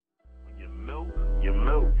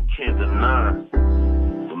can't deny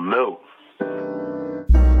the milk.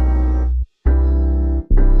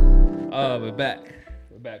 We're back.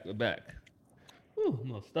 We're back. Whew, I'm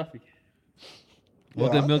a little stuffy. Yeah,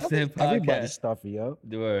 Welcome to Milk I think Stand everybody's Podcast. stuffy, yo.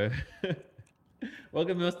 Word.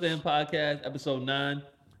 Welcome to Milk Stand Podcast, episode 9.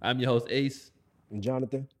 I'm your host, Ace, And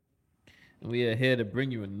Jonathan, and we are here to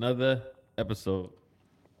bring you another episode.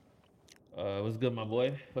 What's good, my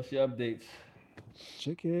boy? What's your updates?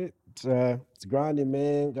 check it. It's grinding,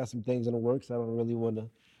 man. Got some things in the works I don't really want to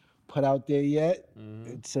put out there yet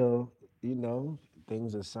until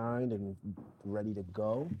things are signed and ready to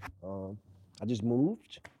go. I just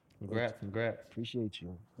moved. Congrats. Appreciate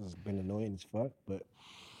you. It's been annoying as fuck, but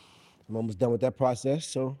I'm almost done with that process.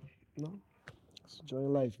 So, just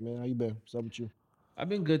enjoying life, man. How you been? What's up with you? I've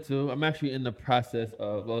been good too. I'm actually in the process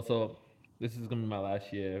of, so this is gonna be my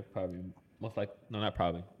last year, probably. Not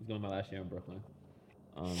probably. It's gonna be my last year in Brooklyn.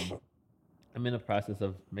 I'm in the process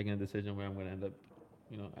of making a decision where I'm gonna end up,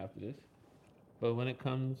 after this. But when it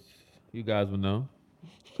comes, you guys will know.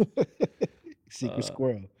 Secret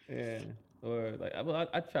squirrel. Yeah. Or like,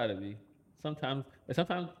 I try to be. Sometimes it's a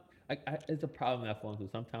problem that I fall into.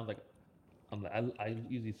 Sometimes I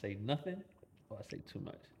usually say nothing, or I say too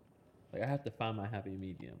much. Like I have to find my happy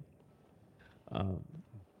medium.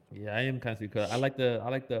 Yeah, I am kind of because I like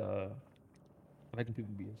when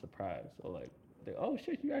people be surprised or like, oh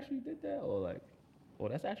shit, you actually did that, or like, oh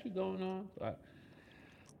that's actually going on.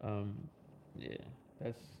 So yeah,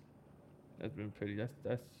 that's been pretty. That's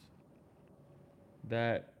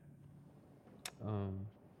that.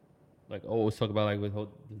 Like always talk about like with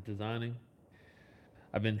designing.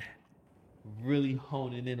 I've been really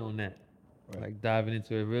honing in on that, Right. like diving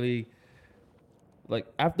into it. Really, like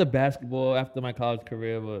after basketball, after my college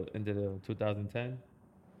career, into the 2010,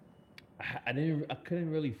 I couldn't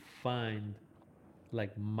really find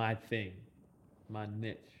like my thing, my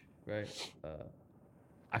niche, right?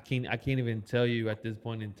 I can't even tell you at this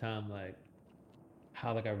point in time like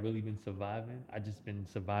how like I've really been surviving. I just been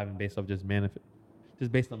surviving based off just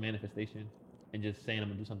based on manifestation and just saying I'm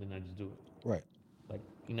gonna do something and I just do it. Right. Like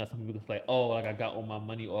some people just like, oh, like I got all my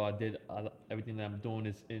money or I did everything that I'm doing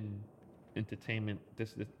is in entertainment.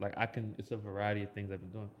 This like it's a variety of things I've been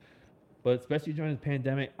doing. But especially during the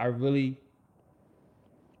pandemic, I really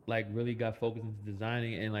got focused into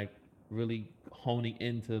designing and like really honing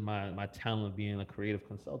into my talent of being a creative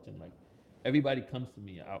consultant. Like everybody comes to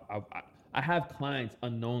me. I have clients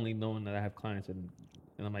unknowingly knowing that I have clients and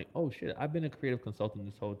I'm like, oh shit, I've been a creative consultant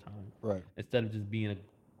this whole time. Right. Instead of just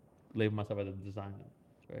label myself as a designer,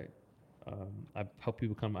 right? I help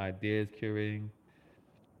people come with ideas, curating,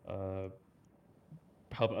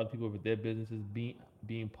 helping other people with their businesses,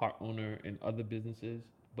 being part owner in other businesses,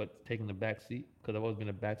 but taking the back seat because I've always been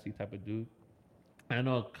a backseat type of dude. And I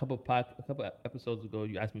know a couple episodes ago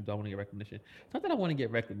you asked me, do I want to get recognition? It's not that I want to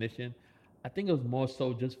get recognition. I think it was more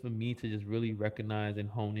so just for me to just really recognize and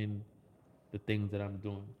hone in the things that I'm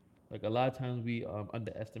doing. Like a lot of times we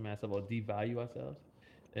underestimate ourselves or devalue ourselves.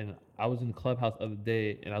 And I was in the clubhouse the other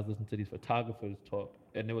day and I was listening to these photographers talk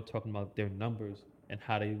and they were talking about their numbers and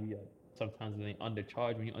how they sometimes when they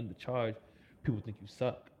undercharge. When you undercharge, people think you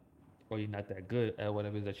suck or you're not that good at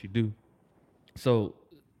whatever it is that you do. So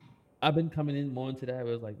I've been coming in more into that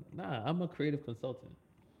where it's like, nah, I'm a creative consultant.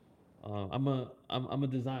 I'm a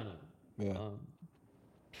designer. Yeah.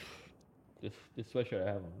 This sweatshirt I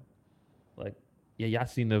have on. Like, yeah, y'all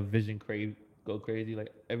seen the Vision go crazy.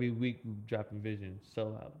 Like every week we dropping Vision,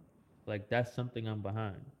 sell out. Like that's something I'm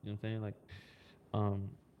behind. You know what I'm saying? Like,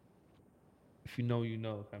 if you know, you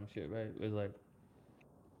know kind of shit, right? It's like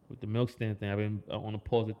with the milk stand thing, I want to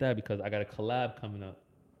pause at that because I got a collab coming up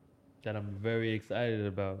that I'm very excited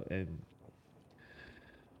about, and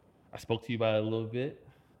I spoke to you about it a little bit.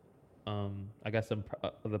 I got some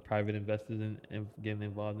other private investors in getting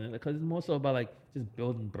involved in it because it's more so about like just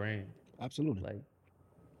building brand. Absolutely. Like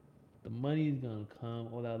the money is gonna come,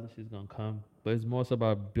 all that other shit is gonna come, but it's more so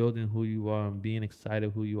about building who you are and being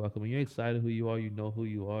excited who you are. Because when you're excited who you are, you know who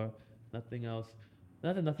you are. Nothing else.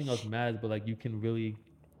 Not that nothing else matters, but like you can really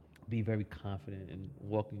be very confident and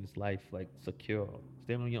walking this life like secure.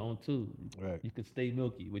 Stand on your own too. Right. You can stay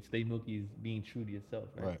milky, which stay milky is being true to yourself,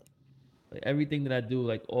 right? Right. Like everything that I do,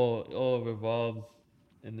 like all revolves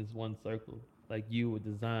in this one circle. Like you with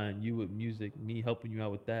design, you with music, me helping you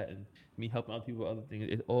out with that, and me helping other people with other things.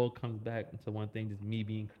 It all comes back into one thing, just me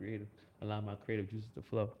being creative, allowing my creative juices to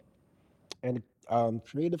flow. And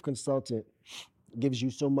creative consultant gives you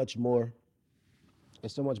so much more.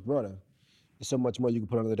 It's so much broader. There's so much more you can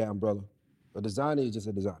put under that umbrella. A designer is just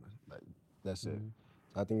a designer. Like that's it.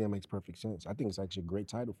 So I think that makes perfect sense. I think it's actually a great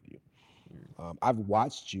title for you. I've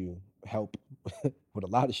watched you help with a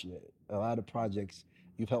lot of shit, a lot of projects.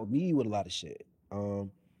 You've helped me with a lot of shit.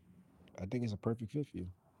 I think it's a perfect fit for you.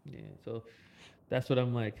 Yeah, so that's what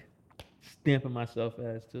I'm like stamping myself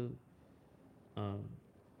as too. Um,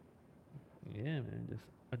 yeah, man.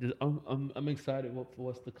 I'm excited for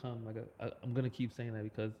what's to come. Like I'm gonna keep saying that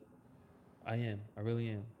because I am. I really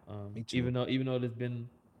am. Me too. Even though there's been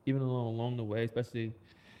even along the way, especially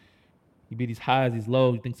you be these highs, these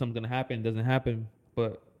lows, you think something's gonna happen, it doesn't happen.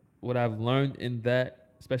 But what I've learned in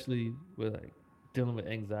that, especially with like dealing with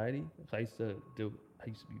anxiety, 'cause I used to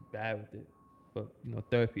be bad with it. But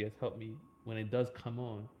therapy has helped me when it does come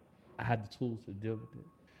on. I had the tools to deal with it.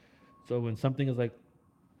 So when something is like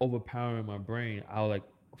overpowering my brain, I'll like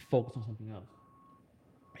focus on something else,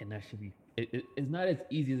 and that should be. It's not as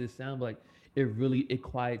easy as it sounds. But like it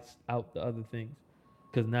quiets out the other things,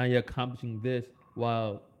 because now you're accomplishing this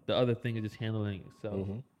while the other thing is just handling itself.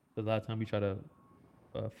 Hmm. Because a lot of times we try to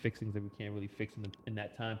fix things that we can't really fix in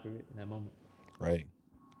that time period, in that moment. Right.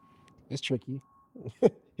 It's tricky.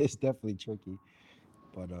 It's definitely tricky,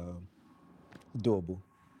 but doable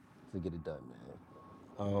to get it done,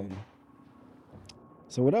 man.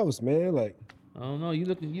 So what else, man? Like, I don't know. You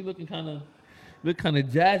looking kind of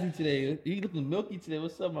jazzy today. You looking milky today.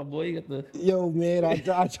 What's up, my boy? You got the yo, man,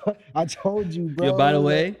 I told you, bro. Yo, by the like,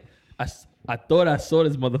 way, I thought I saw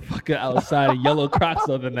this motherfucker outside in yellow Crocs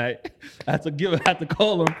the other night. I had to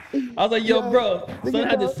call him. I was like, yo, Yeah, bro, nigga, son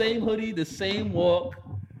had the bro. same hoodie, the same walk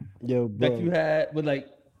yo, that bro. you had, but like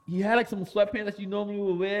he had like some sweatpants that you normally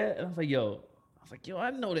would wear, and I was like, yo,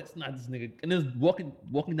 I know that's not this nigga. And it was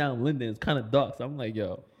walking down Linden. It's kind of dark, so I'm like,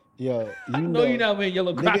 yo, Yo, I you know you're know, not wearing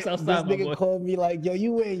yellow Crocs this outside, my nigga boy. called me like, yo,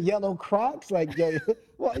 you wearing yellow Crocs? Like, yo,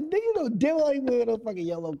 well, nigga, you know, damn well I ain't wearing no fucking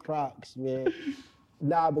yellow Crocs, man.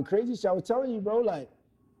 Nah, but crazy shit, I was telling you, bro, like,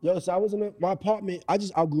 yo, so I was in my apartment. I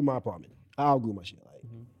just outgrew my apartment. I outgrew my shit. Like,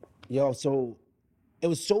 yo, so it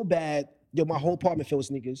was so bad. Yo, my whole apartment filled with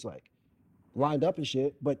sneakers, like, lined up and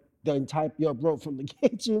shit. But the entire, yo, bro, from the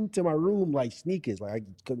kitchen to my room, like, sneakers. Like, I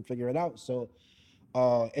couldn't figure it out. So,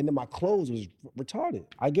 and then my clothes was retarded.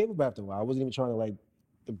 I gave up after a while. I wasn't even trying to like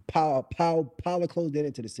pile the clothes down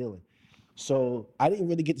into the ceiling. So I didn't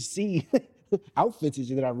really get to see outfits and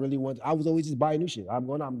shit that I really wanted. I was always just buying new shit. I'm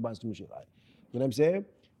going out and buying some new shit. Like, you know what I'm saying?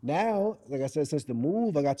 Now, like I said, since the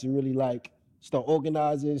move, I got to really like start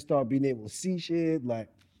organizing, start being able to see shit. Like,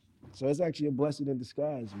 so it's actually a blessing in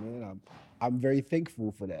disguise, man. I'm very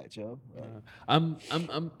thankful for that, yo.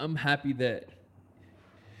 I'm happy that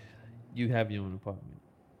you have your own apartment,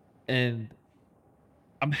 and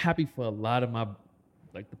I'm happy for a lot of my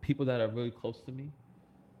like the people that are really close to me.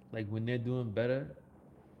 Like when they're doing better,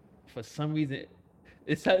 for some reason,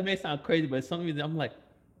 it may sound crazy, but for some reason I'm like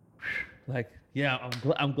yeah,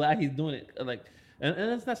 I'm glad he's doing it. Like, and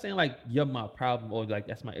it's not saying like you're my problem or like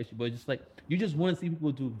that's my issue, but it's just like you just want to see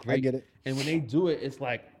people do great. I get it. And when they do it, it's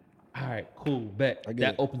like, all right, cool, bet. I get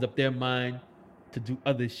That it. opens up their mind to do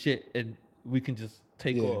other shit, and we can just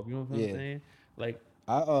take Yeah, off. You know what yeah. I'm saying? Like,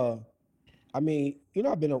 I mean, you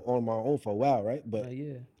know, I've been on my own for a while, right? But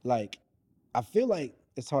yeah. like, I feel like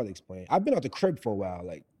it's hard to explain. I've been out the crib for a while,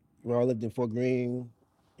 like when I lived in Fort Greene,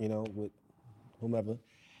 you know, with whomever,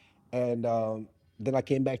 and then I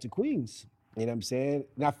came back to Queens. You know what I'm saying?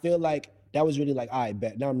 And I feel like that was really like, all right,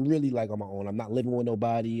 bet. Now I'm really like on my own. I'm not living with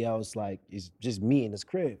nobody else. Like it's just me in this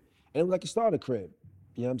crib, and it was like a starter crib.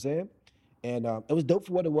 You know what I'm saying? And it was dope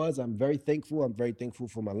for what it was. I'm very thankful. I'm very thankful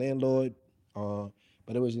for my landlord.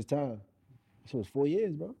 But it was just time. So it was 4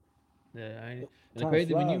 years, bro. Yeah, and the Time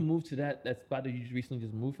crazy when you fly. moved to that spot that you just recently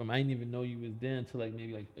just moved from, I didn't even know you was there until like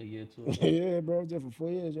maybe like a year or two ago. Yeah, bro. I was there for 4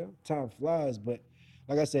 years, yo. Time flies, but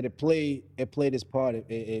like I said, it played its part.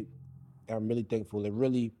 I'm really thankful. It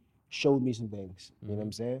really showed me some things. You know what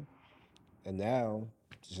I'm saying? And now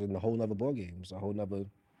it's just in a whole nother ball game. It's a whole nother,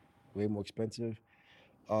 way more expensive.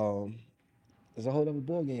 Um, it's a whole nother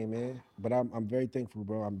ball game, man. But I'm very thankful,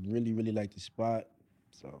 bro. I'm really like the spot.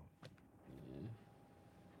 So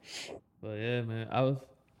But yeah, man, I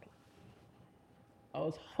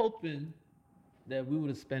was hoping that we would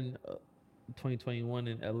have spent 2021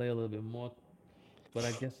 in LA a little bit more, but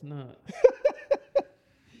I guess not.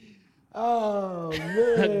 oh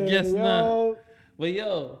I guess man, not. yo. But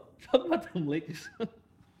yo, talk about them Lakers.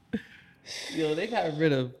 Yo, they got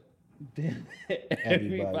rid of damn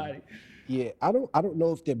everybody. Yeah, I don't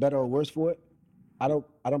know if they're better or worse for it. I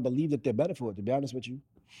don't believe that they're better for it, to be honest with you.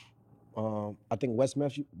 I think Wes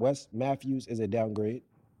Matthews is a downgrade.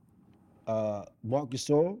 Marc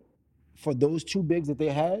Gasol, for those two bigs that they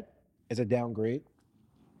had, is a downgrade.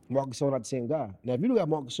 Marc Gasol not the same guy. Now, if you look at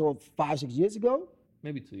Marc Gasol 5-6 years ago,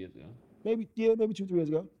 Maybe 2 years ago. maybe 2-3 years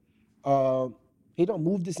ago, he don't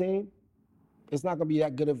move the same. it's not gonna be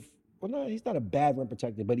that good of. Well, no, he's not a bad rim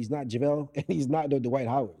protector, but he's not JaVale and he's not no Dwight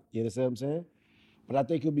Howard. You understand what I'm saying? But I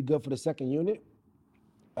think he'll be good for the second unit.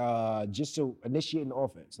 Just to initiate an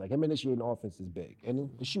offense. Like him initiating offense is big, and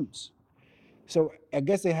it shoots. So I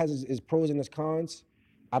guess it has its pros and its cons.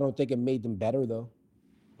 I don't think it made them better though.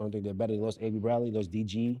 I don't think they're better. They lost A.B. Bradley, lost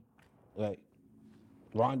DG. Like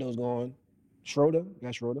Rondo's gone. Schroeder,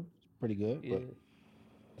 got Schroeder, pretty good. Yeah.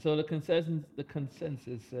 But So the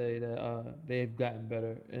consensus say that they've gotten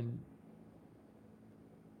better, and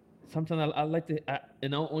sometimes I like to,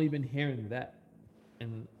 and I've only been hearing that,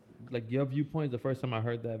 and like your viewpoint is the first time I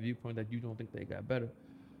heard that viewpoint that you don't think they got better,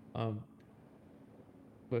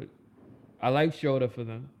 but I like Schroeder for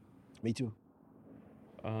them, me too.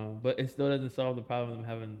 but it still doesn't solve the problem of them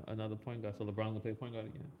having another point guard. So LeBron gonna play point guard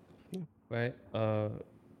again, right?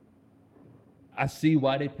 I see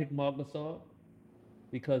why they picked Marc Gasol,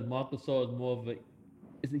 because Marc Gasol is more of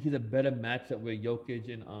he's a better matchup with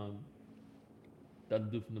Jokic and the other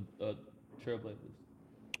dude from the Trailblazers.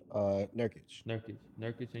 Nurkic.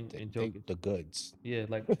 Nurkic and They, Jokic. the goods. Yeah,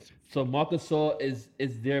 like so Marc Gasol is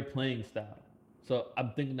their playing style. So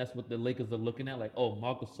I'm thinking that's what the Lakers are looking at. Like, oh,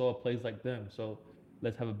 Marc Gasol plays like them, so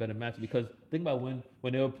let's have a better match. Because think about when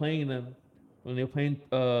they were playing them, when they were playing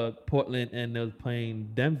Portland and they were playing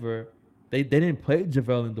Denver, they didn't play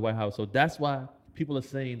JaVale and Dwight Howard. So that's why people are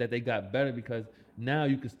saying that they got better, because now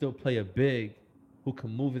you can still play a big who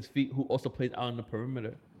can move his feet, who also plays out on the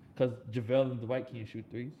perimeter. Because JaVale and Dwight can't shoot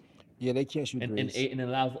threes. Yeah, they can't shoot And threes. it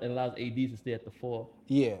allows AD to stay at the 4.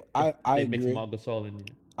 Yeah, I It makes agree. Marc Gasol in there.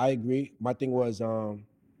 I agree. My thing was, I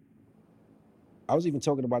was even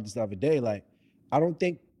talking about this the other day. Like, I don't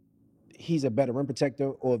think he's a better rim protector,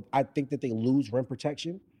 or I think that they lose rim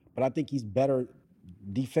protection, but I think he's better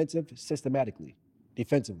defensively. You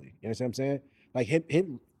understand what I'm saying? Like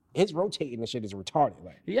his rotating and shit is retarded.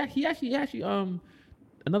 Like, He actually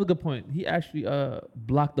another good point. He actually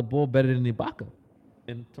blocked the ball better than Ibaka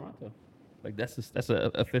in Toronto. Like that's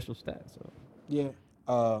a official stat. So yeah.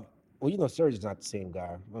 Well, you know, Serge is not the same guy. I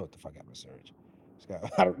don't know what the fuck happened to Serge. This guy,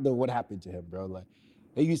 I don't know what happened to him, bro. Like,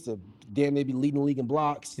 they used to damn near be leading the league in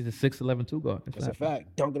blocks. he's a 6'11" 2 guard. That's a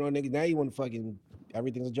fact. Dunking on niggas. Now you want to fucking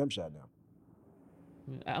everything's a jump shot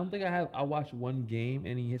now. I don't think I watched one game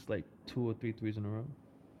and he hits like 2 or 3 threes in a row.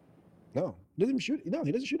 No, doesn't shoot. No,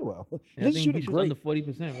 he doesn't shoot it well. He And I doesn't think shoot he it shoots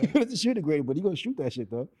great. under 40%, He right? doesn't shoot it great, but he gonna shoot that shit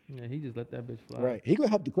though. Yeah, he just let that bitch fly. Right. He gonna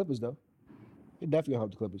help the Clippers though. He definitely gonna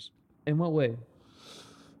help the Clippers. In what way?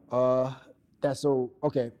 That's so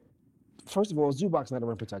okay. First of all, Zubac's not a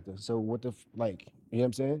rim protector. So what the like? You know what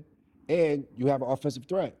I'm saying? And you have an offensive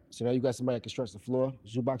threat. So now you got somebody that can stretch the floor.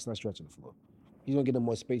 Zubac's not stretching the floor. He's gonna get him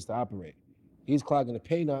more space to operate. He's clogging the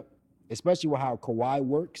paint up, especially with how Kawhi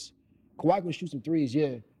works. Kawhi can shoot some threes,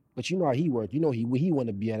 yeah, but you know how he works. You know where he want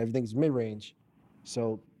to be at. Everything's mid range.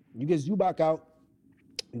 So you get Zubac out,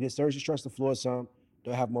 you get Serge to stretch the floor some.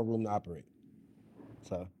 They'll have more room to operate.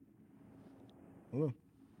 So I don't know.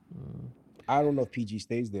 I don't know if PG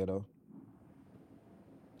stays there though.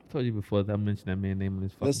 I told you before that I mentioned that man name on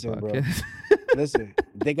this fucking Listen, bro. podcast. Listen,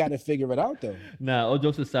 they got to figure it out though. Nah, all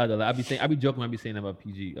jokes aside though, like, I be joking when I be saying about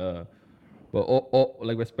PG. But all,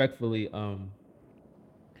 like respectfully,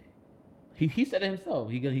 he said it himself.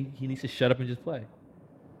 He needs to shut up and just play.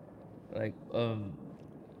 Like,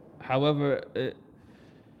 however,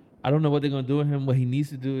 I don't know what they're gonna do with him. What he needs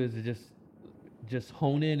to do is to just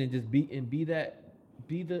hone in and just be the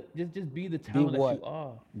talent that what? you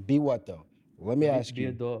are. Be what though? Let me ask Be a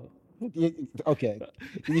you. dog. Okay.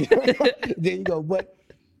 There you go. But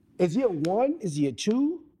is he a 1? Is he a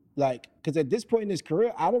 2? Like, because at this point in his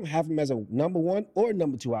career, I don't have him as a number 1 or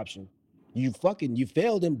number 2 option. You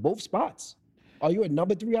failed in both spots. Are you a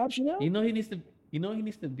number 3 option now? You know he needs to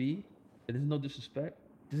be. And there's no disrespect.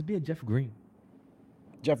 Just be a Jeff Green.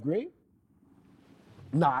 Jeff Green?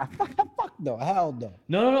 Nah, fuck no, hell no.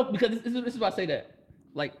 No, because this is why I say that.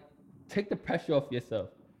 Like, take the pressure off yourself.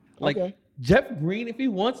 Like, Okay. Jeff Green, if he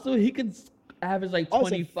wants to, he can average like Oh, it's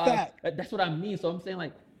a 25. fact. That's what I mean. So I'm saying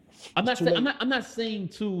like, I'm not too saying late. I'm not saying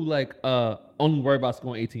to like only worry about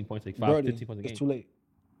scoring 18 points, like 15 points a game. It's too late.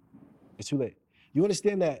 It's too late. You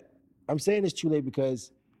understand that? I'm saying it's too late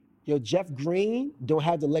because, yo, Jeff Green don't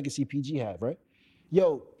have the legacy PG have, right?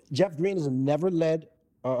 Yo, Jeff Green has never led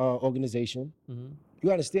organization. Mm-hmm.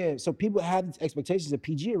 You understand? So people have these expectations of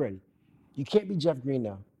PG already. You can't be Jeff Green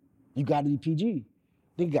now. You got to be PG.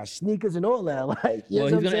 Then you got sneakers and all that. Like, you Well,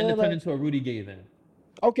 know he's what I'm gonna end saying? up turning into a Rudy Gay then.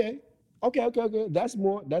 Okay. That's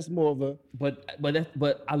more of a.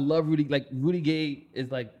 But I love Rudy. Like Rudy Gay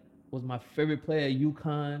was my favorite player at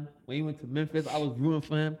UConn. When he went to Memphis, I was rooting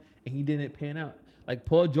for him, and he didn't pan out. Like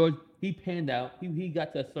Paul George, he panned out. He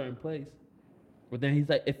got to a certain place, But then he's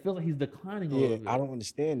like, it feels like he's declining a Yeah, little bit. I don't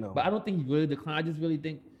understand though. But I don't think he really declined. I just really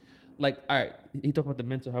think, like, all right, he talked about the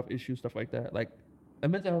mental health issues, stuff like that. Like, a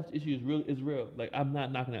mental health issue is real. Like, I'm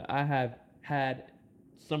not knocking it. I have had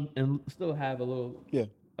some and still have a little Yeah.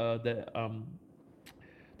 that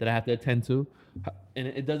I have to attend to, and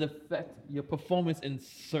it does affect your performance in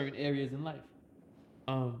certain areas in life.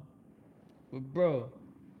 But bro,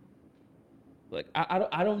 like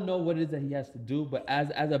I don't know what it is that he has to do, but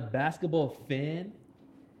as a basketball fan,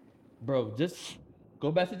 bro, just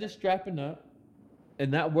go back to just strapping up and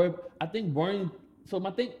not worry. I think worrying.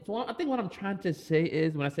 I think what I'm trying to say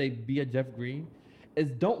is when I say be a Jeff Green, is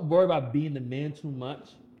don't worry about being the man too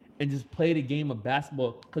much, and just play the game of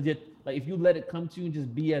basketball. Cause you're like if you let it come to you and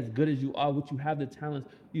just be as good as you are, which you have the talents.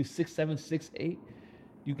 You 6'7", 6'8".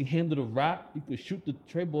 You can handle the rock. You can shoot the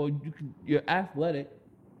tray ball. You're athletic.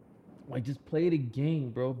 Like just play the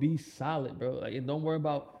game, bro. Be solid, bro. Like and don't worry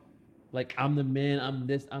about like I'm the man. I'm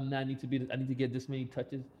this. I'm that. I need to be this. I need to get this many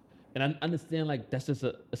touches. And I understand like that's just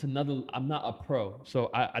it's another. I'm not a pro, so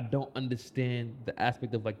I don't understand the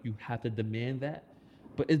aspect of like you have to demand that.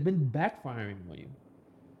 But it's been backfiring on you.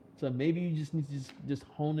 So maybe you just need to just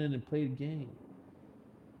hone in and play the game.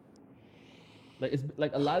 Like it's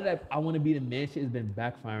like a lot of that I want to be the man shit has been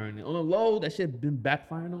backfiring. On the low, that shit been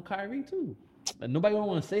backfiring on Kyrie too. Like nobody don't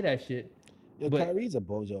want to say that shit. Yo, But Kyrie's a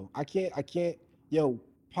bozo. I can't. Yo,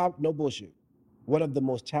 pop, no bullshit. One of the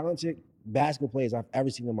most talented basketball players I've ever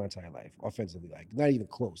seen in my entire life, offensively. Like, not even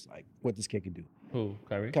close. Like, what this kid can do. who?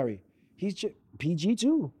 Kyrie? Kyrie, he's just PG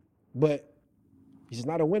too, but he's just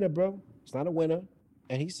not a winner, bro. He's not a winner,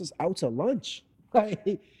 and he's just out to lunch. Like,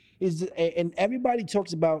 and everybody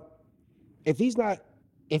talks about if he's not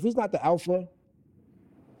the alpha,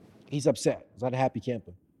 he's upset. He's not a happy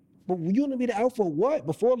camper. But you want to be the alpha what?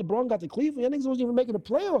 Before LeBron got to Cleveland, your niggas wasn't even making the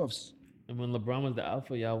playoffs. And when LeBron was the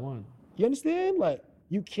alpha, y'all won. You understand? Like,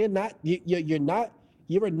 you cannot,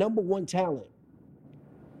 you're a number one talent.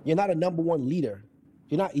 You're not a number one leader.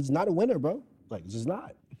 He's not a winner, bro. Like, he's just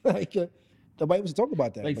not. Like, nobody wants to talk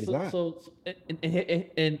about that, Like but he's not.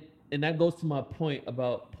 And that goes to my point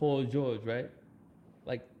about Paul George, right?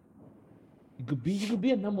 Like you could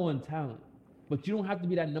be a number one talent, but you don't have to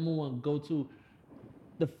be that number one go-to.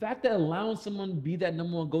 The fact that allowing someone to be that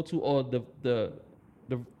number one go-to or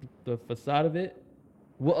the facade of it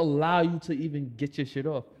will allow you to even get your shit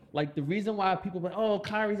off. Like the reason why people are like, oh,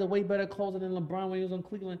 Kyrie's a way better closer than LeBron when he was on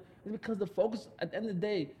Cleveland is because the focus at the end of the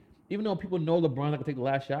day, even though people know LeBron not gonna take the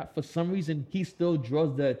last shot, for some reason he still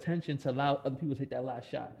draws the attention to allow other people to take that last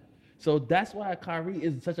shot. So that's why Kyrie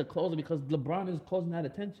is such a closer because LeBron is closing that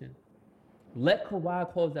attention. Let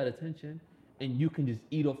Kawhi close that attention, and you can just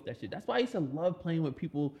eat off that shit. That's why I used to love playing with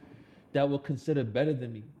people that were considered better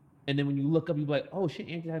than me. And then when you look up, you're like, oh shit,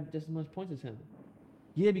 Anthony have just as much points as him.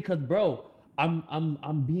 Yeah, because bro,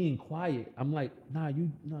 I'm being quiet. I'm like, do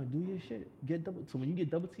your shit. Get double. So when you get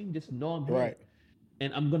double teamed, just know I'm here. Right.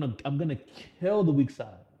 And I'm gonna kill the weak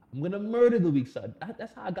side. I'm gonna murder the weak side.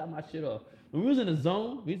 That's how I got my shit off. When we was in the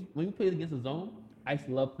zone, when we played against the zone, I used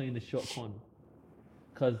to love playing the short corner,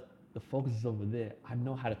 cause the focus is over there. I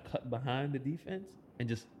know how to cut behind the defense and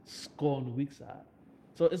just score on the weak side.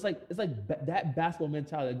 So it's like that basketball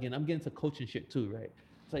mentality. Again, I'm getting to coaching shit too, right?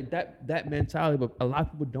 It's like that mentality, but a lot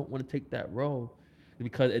of people don't want to take that role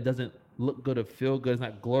because it doesn't look good or feel good. It's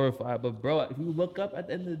not glorified. But bro, if you look up at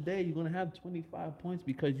the end of the day, you're gonna have 25 points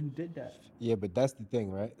because you did that. Yeah, but that's the thing,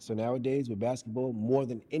 right? So nowadays with basketball, more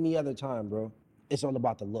than any other time, bro, it's all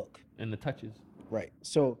about the look. And the touches. Right.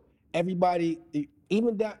 So everybody,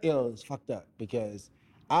 even that, it's fucked up because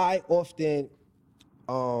I often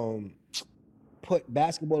put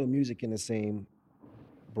basketball and music in the same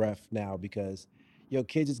breath now because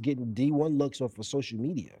kids is getting D1 looks off of social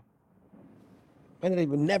media. And they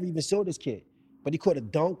never even saw this kid, but he caught a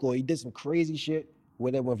dunk or he did some crazy shit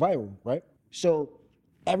where it went viral, right? So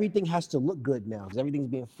everything has to look good now because everything's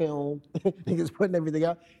being filmed. Niggas putting everything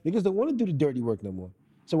out. Niggas don't want to do the dirty work no more.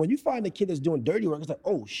 So when you find a kid that's doing dirty work, it's like,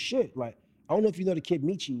 oh shit. Like, I don't know if you know the kid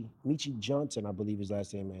Michi Johnson, I believe his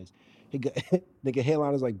last name is. He got nigga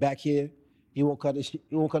hairline is like back here. He won't cut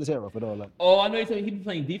his hair off at all. Like, oh, I know you're saying he be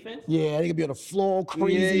playing defense. Yeah, nigga be on the floor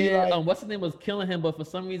crazy. Yeah. Like, What's his name was killing him, but for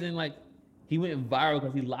some reason, like, he went viral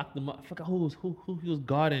because he locked him up. I forgot who he was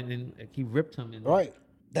guarding, and like, he ripped him. And, right.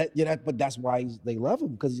 But that's why they love him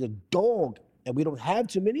because he's a dog, and we don't have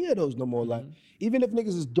too many of those no more. Like, even if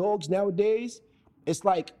niggas is dogs nowadays, it's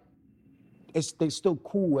like they still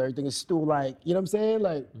cool. Everything is still like, you know what I'm saying?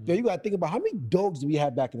 Like, yo, you gotta think about how many dogs did we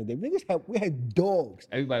have back in the day? We had dogs.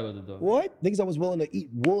 Everybody was a dog. What? Niggas that was willing to eat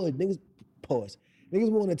wood. Niggas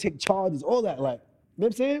willing to take charges. All that. Like, you know what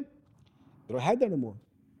I'm saying? We don't have that no more.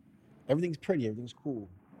 Everything's pretty. Everything's cool.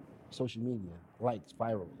 Social media, likes,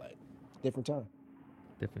 viral, like different time.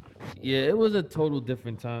 Different. Yeah, it was a total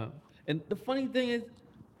different time. And the funny thing is,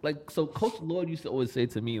 like, so Coach Lloyd used to always say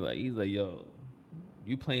to me, like, he's like, "Yo,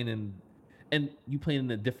 you playing in, and you playing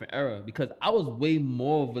in a different era," because I was way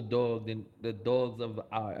more of a dog than the dogs of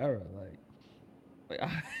our era.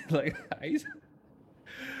 Like I used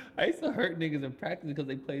to hurt niggas in practice because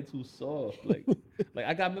they played too soft.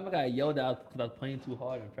 I remember I got yelled out because I was playing too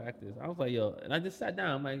hard in practice. I was like, yo, and I just sat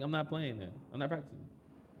down. I'm like, I'm not playing then. I'm not practicing.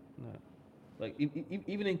 I'm not. Like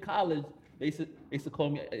even in college, they used to call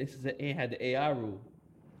me. They used to say, "Ain't had the AI rule."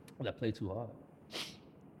 Because I played too hard.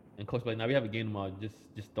 And coach was like, "Now we have a game tomorrow.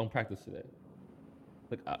 Just don't practice today."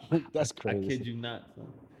 Like That's I crazy. kid you not. Son.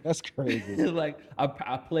 That's crazy. Like I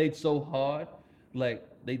played so hard, like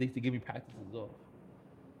they used to give me practices off.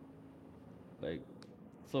 Like,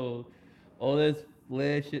 so all this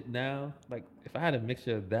flair shit now, like if I had a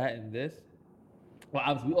mixture of that and this, well,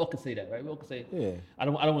 obviously we all could say that, right? We all could say, Yeah. I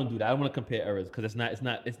don't want to do that. I don't want to compare errors because it's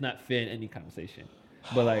not fair in any conversation.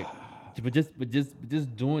 But like, but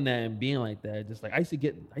just doing that and being like that, just like I used to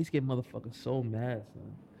get motherfuckers so mad,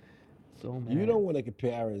 son. So mad. You don't want to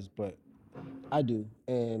compare eras, but I do.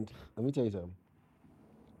 And let me tell you something.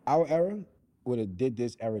 Our era would have did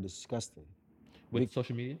this era disgusting. with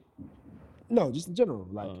social media. No, just in general.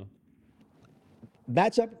 Like Uh,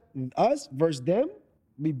 match up us versus them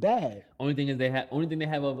be bad. only thing they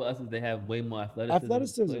have over us is they have way more athleticism.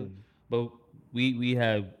 Athleticism. But we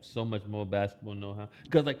have so much more basketball know-how.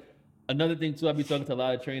 Because like another thing too, I be talking to a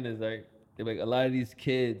lot of trainers, like a lot of these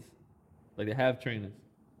kids, like they have trainers,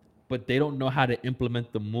 but they don't know how to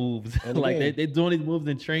implement the moves. And Like again- they doing these moves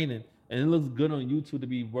in training, and it looks good on YouTube to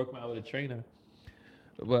be working out with a trainer.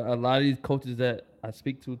 But a lot of these coaches that I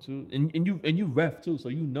speak to too, and you ref too, so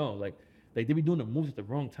you know, like they be doing the moves at the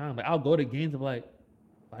wrong time. Like I'll go to games of like,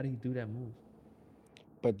 why did he do that move?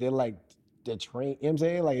 But they're like they're trained. You know what I'm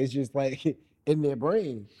saying? Like it's just like in their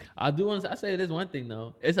brain. I say this one thing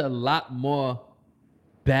though. It's a lot more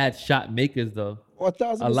bad shot makers though.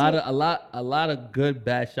 1,000%. A lot of good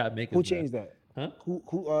bad shot makers. Who man. changed that? Huh?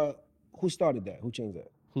 Who started that? Who changed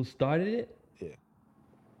that? Who started it? Yeah.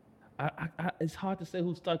 It's hard to say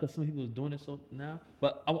who started because some people is doing it so now.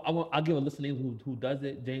 But I'll give a list of names who does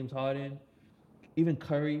it. James Harden, even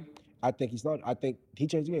Curry. I think he started. I think he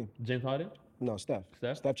changed the game. James Harden. No, Steph.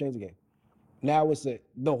 Steph? Steph changed the game. Now it's the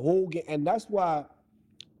whole game, and that's why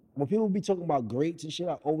when people be talking about greats and shit,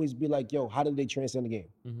 I always be like, "Yo, how did they transcend the game?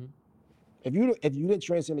 Mm-hmm. If you didn't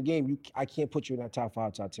transcend the game, I can't put you in that top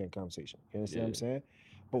 5, top 10 conversation. You understand what I'm saying?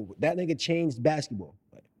 But that nigga changed basketball.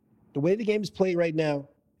 Like, the way the game is played right now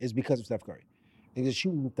is because of Steph Curry. Niggas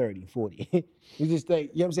shooting 30, 40. You just think,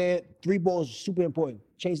 you know what I'm saying? 3 balls is super important.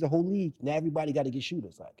 Changed the whole league. Now everybody got to get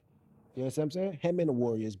shooters. Like, you know what I'm saying? Him and the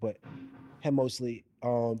Warriors, but him mostly.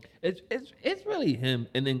 It's really him,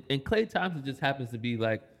 and then Klay Thompson just happens to be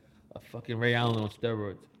like a fucking Ray Allen on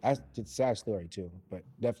steroids. That's a sad story too, but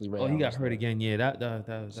definitely Ray Oh, he got Allen's hurt story. again. Yeah, that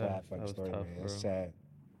Sad fucking was story, tough, man. bro. It's sad,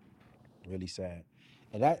 really sad.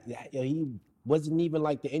 And he wasn't even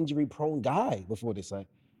like the injury prone guy before this. Like,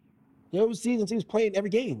 there was seasons he was playing every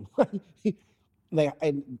game. Like,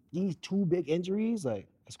 and these 2 big injuries, like,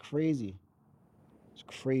 that's crazy. It's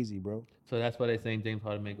crazy, bro. So that's why they're saying James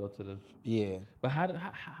Harden may go to the. Yeah. But how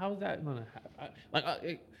is that gonna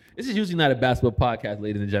happen? This is usually not a basketball podcast,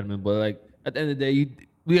 ladies and gentlemen. But like at the end of the day,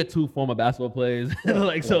 we are 2 former basketball players.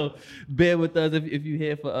 Like so, bear with us if you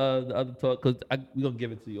here for the other talk because we gonna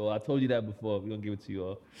give it to you all. I told you that before. We gonna give it to you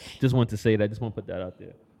all. Just want to say that. Just want to put that out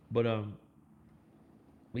there. But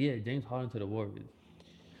yeah, James Harden to the Warriors.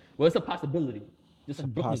 Well, it's a possibility. Just It's a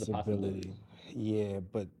Brooklyn's a possibility. Yeah,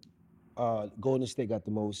 but Golden State got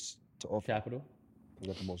the most to offer. Capital.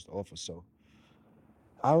 Got the most to offer. So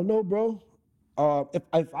I don't know, bro. If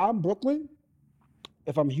I'm Brooklyn,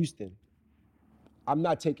 if I'm Houston, I'm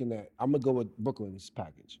not taking that. I'm gonna go with Brooklyn's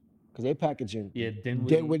package because they packaging Yeah,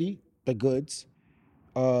 Dinwiddie. Dinwiddie, the goods,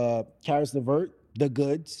 Karis LeVert, the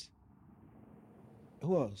goods.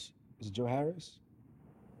 Who else? Is it Joe Harris?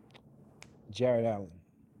 Jared Allen.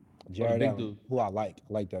 Jared big Allen, dude. who I like.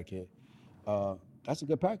 I like that kid. That's a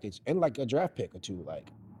good package. And like a draft pick or 2. Like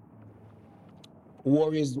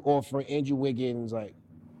Warriors offering Andrew Wiggins, like,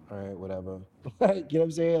 all right, whatever. Like, you know what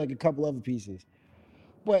I'm saying? Like a couple other pieces.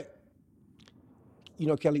 But, you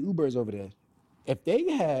know, Kelly Oubre is over there. If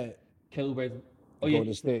they had Kelly Oubre's. Oh Golden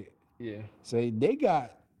yeah. State, Yeah. say they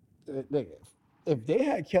got, if they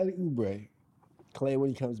had Kelly Oubre, Clay when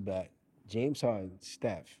he comes back, James Harden,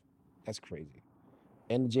 Steph, that's crazy.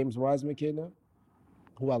 And the James Wiseman kid now,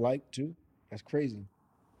 who I like too, that's crazy.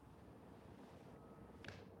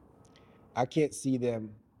 I can't see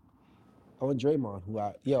them on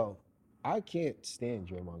Draymond, I can't stand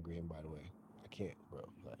Draymond Green, by the way. I can't, bro.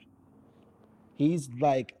 Like, he's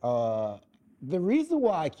like, the reason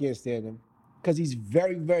why I can't stand him, because he's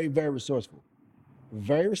very, very, very resourceful.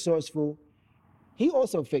 Very resourceful. He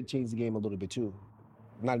also fake changed the game a little bit too.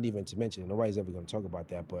 Not even to mention it. Nobody's ever going to talk about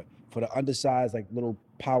that. But for the undersized, like little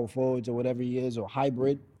power forwards or whatever he is, or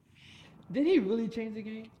hybrid, Did he really change the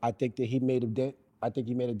game? I think that he made a dent. I think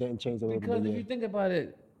he made a dent and changed a little Because bit. if Yeah. you think about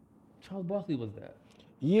it, Charles Barkley was that.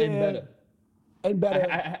 Yeah. And better. And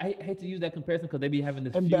better. I hate to use that comparison because they be having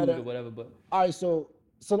this And feud better. or whatever, but All right, so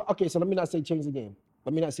okay, so let me not say change the game.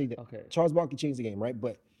 Let me not say that. Okay. Charles Barkley changed the game, right?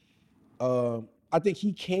 But I think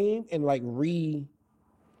he came and like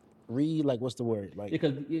like what's the word? Like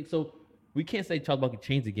because so we can't say Charles Barkley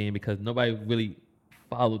changed the game because nobody really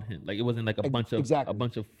followed him. Like it wasn't like a bunch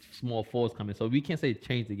of small forwards coming. So we can't say it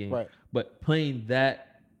changed the game. Right. But playing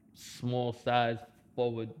that small size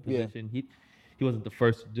forward Yeah. position, he wasn't the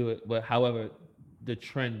first to do it. But however, the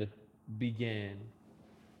trend began.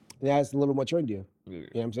 that's a little more trendier. You know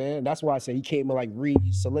what I'm saying? That's why I say he came and like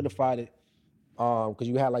solidified it. Because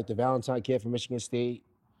you had like the Valentine kid from Michigan State.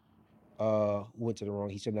 Who went to the wrong.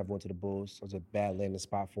 He should never went to the Bulls. It was a bad landing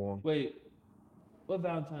spot for him. Wait, what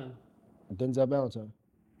Valentine? Denzel Valentine.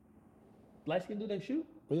 Light skin dude that shoot?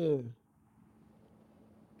 Yeah.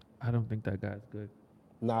 I don't think that guy's good.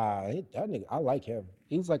 Nah, that nigga, I like him.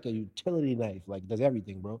 He's like a utility knife. Like does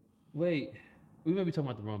everything, bro. Wait, we may be talking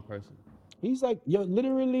about the wrong person. He's like,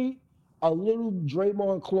 literally a little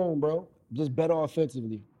Draymond clone, bro. Just better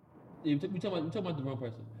offensively. Yeah, we talking about the wrong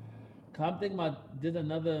person. 'Cause I'm thinking about there's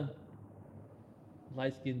another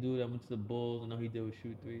light skinned dude that went to the Bulls and all he did was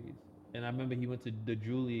shoot threes. And I remember he went to the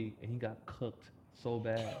Drew League and he got cooked so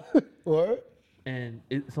bad. Or And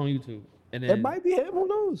it's on YouTube. And it then might be him. Who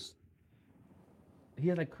knows? he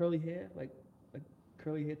has like curly hair, like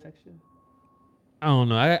curly hair texture. I don't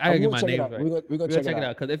know. I gotta I'm get gonna my check it names out. right. We're gonna check it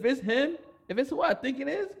out. Because if it's him, if it's who I think it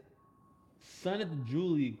is, son at the Drew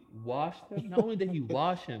League washed him. Not only did he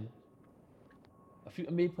wash him, a few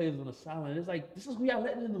NBA players on the sideline. It's like, this is who y'all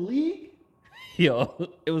letting in the league? Yo,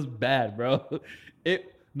 it was bad, bro. It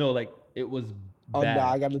was Oh bad. nah,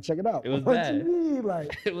 I gotta check it out. It was What bad. you mean?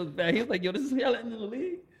 Like, It was bad. He was like, yo, this is who y'all letting in the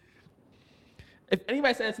league? If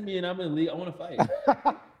anybody says to me and I'm in the league, I want to fight.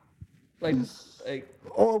 like,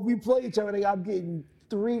 or if we play each other, I'm getting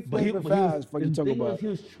 3 flavor fouls for you the talking thing about. was, he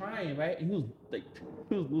was trying, right? And he was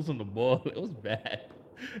losing the ball. It was bad.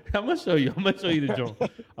 I'm gonna show you. I'm gonna show you the joint.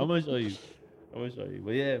 I'm gonna show you. But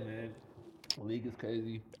yeah, man, the league is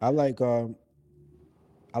crazy. I like DG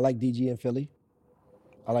in Philly.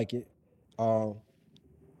 I like it.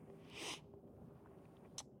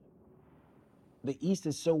 The East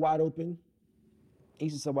is so wide open.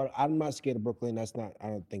 East is so wide. I'm not scared of Brooklyn. I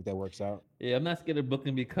don't think that works out. Yeah, I'm not scared of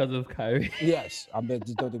Brooklyn because of Kyrie. Yes, I bet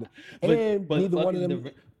just don't do that. And neither one of them.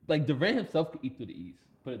 Durant himself could eat through the East.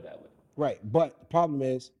 Put it that way. Right, but the problem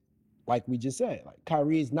is, like we just said, like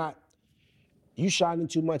Kyrie is not. You shining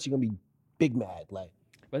too much, you're gonna be big mad. Like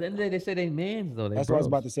But at the end of the day, they say they mans though. that's what I was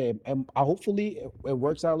about to say. And hopefully it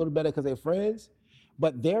works out a little better because they're friends,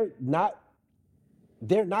 but they're not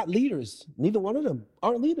leaders. Neither one of them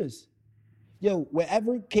aren't leaders. Yo,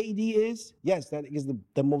 wherever KD is, yes, that is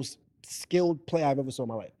the most skilled player I've ever saw in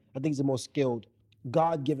my life. I think he's the most skilled,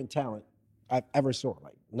 God-given talent I've ever saw.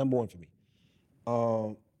 Like number one for me.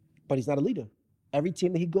 But he's not a leader. Every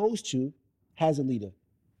team that he goes to has a leader.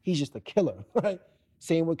 He's just a killer, right?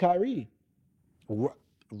 Same with Kyrie.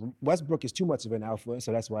 Westbrook is too much of an alpha,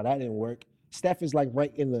 so that's why that didn't work. Steph is like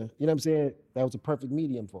right in the, you know what I'm saying? That was a perfect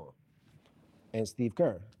medium for him. And Steve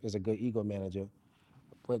Kerr is a good ego manager.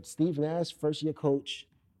 But Steve Nash, first-year coach.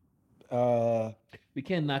 We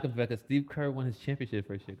can't knock him back because Steve Kerr won his championship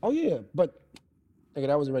first year. Oh, yeah, but nigga,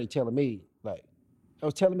 that was already tailor-made. Like, that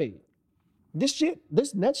was tailor-made. This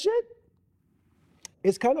net shit,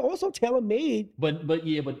 it's kind of also tailor-made. But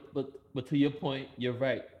to your point, you're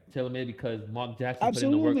right. Tailor-made because Mark Jackson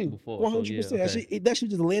Absolutely, put in the work before. 100%. So, yeah, okay. That shit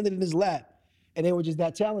just landed in his lap, and they were just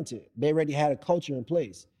that talented. They already had a culture in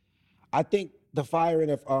place. I think the firing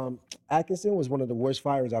of Atkinson was one of the worst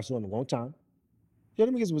firings I've seen in a long time. You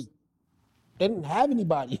know what I mean? They didn't have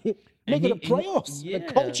anybody making the playoffs. yeah.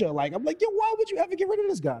 The culture, like I'm like, yo, why would you ever get rid of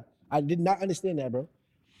this guy? I did not understand that, bro.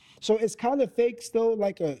 So it's kind of fake still,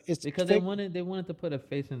 it's Because fake. they wanted to put a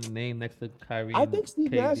face and a name next to Kyrie. I and think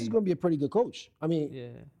Steve KD. Nash is going to be a pretty good coach. I mean, Yeah.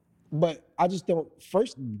 but I just don't.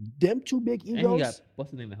 First, them two big And he egos. got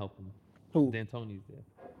what's his name to help him? Who? D'Antoni's there.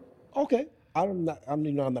 Okay, I'm not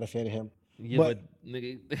a fan of him. Yeah, But- but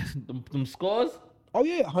nigga, them scores. Oh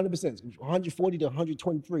yeah, 100%, 140 to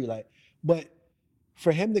 123. Like, but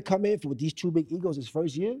For him to come in with these two big egos his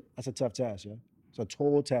first year, that's a tough task, yeah. It's a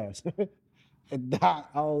total task. And Doc,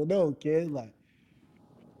 I don't know, kid. Like,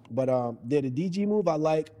 but the DG move I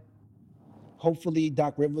like. Hopefully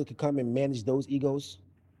Doc Rivers could come and manage those egos.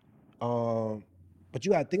 But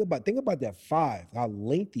you gotta think about that five, how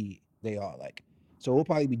lengthy they are. Like, so it'll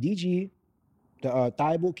probably be DG, the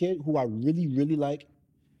Thibault kid, who I really, really like,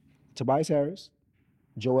 Tobias Harris,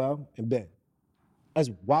 Joel, and Ben. That's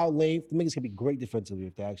wild length. The niggas can be great defensively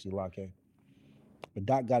if they actually lock in. But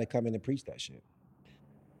Doc gotta come in and preach that shit.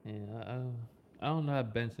 Yeah, I don't know how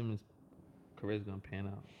Ben Simmons' career is gonna pan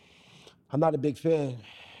out. I'm not a big fan,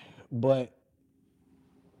 but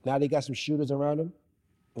now they got some shooters around him.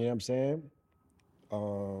 You know what I'm saying?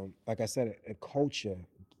 Like I said, a culture.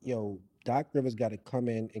 Yo, Doc Rivers got to come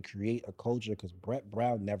in and create a culture because Brett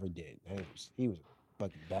Brown never did. Man, he was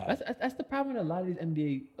fucking bad. That's the problem with a lot of these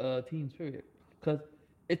NBA teams, period. Because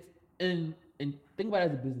it's and think about it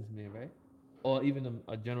as a businessman, right? Or even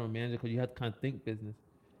a general manager, because you have to kind of think business.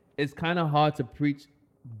 It's kind of hard to preach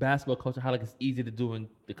basketball culture, how like it's easy to do in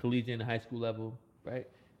the collegiate and high school level, right?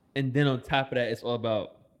 And then on top of that, it's all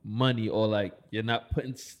about money, or like you're not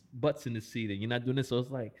putting butts in the seat and you're not doing this. So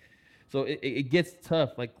it's like, so it gets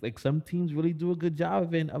tough. Like some teams really do a good job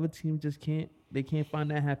of it, and other teams just can't. They can't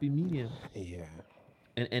find that happy medium. Yeah.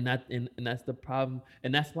 And that's the problem.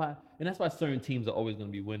 And that's why certain teams are always gonna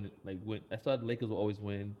be winning. That's why the Lakers will always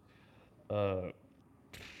win.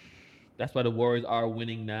 That's why the Warriors are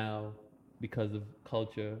winning now because of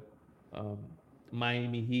culture.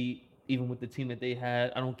 Miami Heat, even with the team that they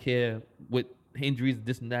had, I don't care with injuries,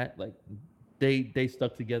 this and that. Like they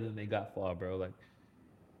stuck together and they got far, bro. Like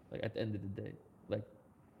at the end of the day, like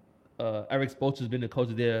Eric Spoelstra's been the coach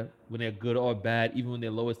there when they're good or bad. Even when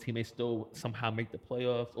they're lowest team, they still somehow make the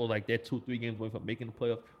playoffs, or like they're 2-3 games away from making the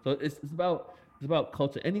playoffs. So it's about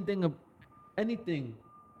culture. Anything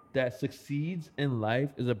that succeeds in life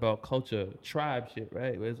is about culture, tribe shit,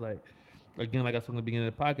 right? Where it's like, again, like I said in the beginning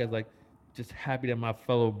of the podcast, like just happy that my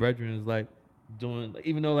fellow brethren is like doing, like,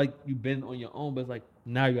 even though like you've been on your own, but it's like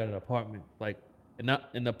now you're at an apartment, like, and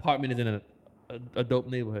the apartment is in a dope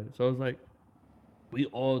neighborhood. So it's like we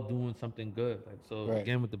all doing something good. Like, so Right.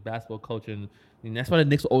 again with the basketball culture, and that's why the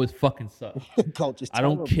Knicks always fucking suck. Culture's I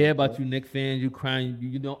don't terrible, care about bro. you Knicks fans. You crying.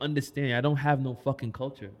 You don't understand. I don't have no fucking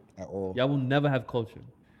culture. At all. Y'all will never have culture.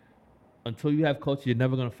 Until you have culture, you're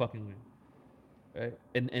never gonna fucking win, right?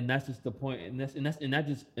 And that's just the point. And that's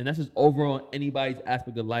just overall in anybody's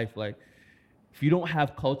aspect of life. Like, if you don't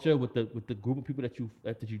have culture with the group of people that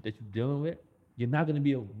you're dealing with, you're not gonna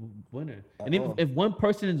be a winner. And even if one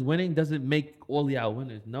person is winning, doesn't make all the out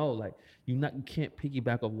winners. No, like you can't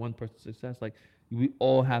piggyback off one person's success. Like we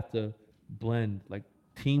all have to blend. Like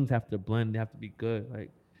teams have to blend. They have to be good.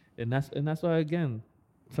 Like, and that's why again,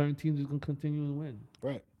 certain teams is gonna continue to win.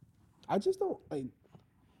 Right. I just don't like.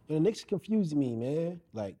 The Knicks confuse me, man.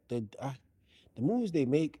 Like the moves they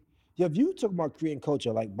make. Yeah, if you talk about creating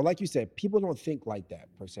culture, but like you said, people don't think like that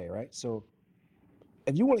per se, right? So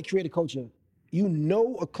if you want to create a culture, you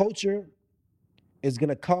know a culture is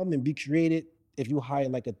gonna come and be created if you hire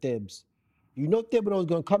like a Thibs. You know Thibodeau is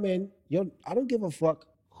gonna come in. I don't give a fuck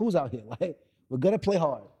who's out here. Like, we're gonna play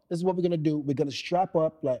hard. This is what we're gonna do. We're gonna strap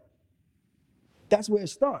up. Like, that's where it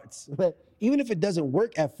starts. Like, even if it doesn't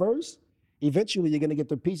work at first, eventually you're gonna get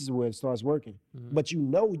the pieces where it starts working. But you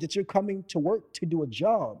know that you're coming to work to do a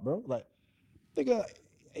job, bro. Like, nigga,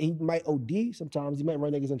 he might OD sometimes. He might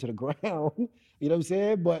run niggas into the ground. You know what I'm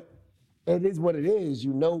saying? But it is what it is.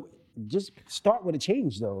 You know, just start with a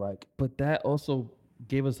change though. Like, But that also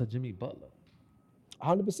gave us a Jimmy Butler.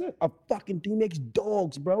 100%. A fucking Phoenix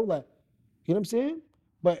dogs, bro. Like, you know what I'm saying?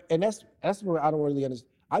 And that's where I don't really understand.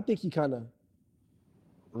 I think he kind of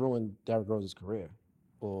ruined Derrick Rose's career.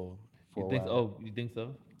 For You a think? while. Oh, you think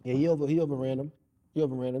so? Yeah, he overran him.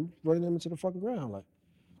 Running him into the fucking ground. Like,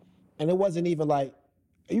 and it wasn't even like,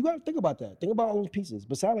 you gotta think about that. Think about all those pieces.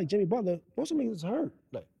 Besides like Jimmy Butler, most of them niggas hurt.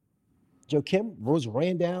 Like, Joe Kim Rose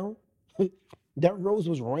ran down. Derrick Rose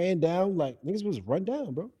was ran down. Like, niggas was run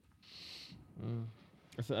down, bro.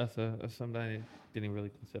 That's something I didn't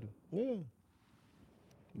really consider. Yeah.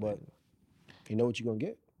 But you know what you're gonna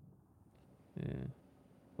get. Yeah.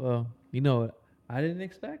 Well, you know what I didn't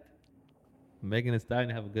expect? Megan Thee Stallion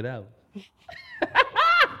to have a good album.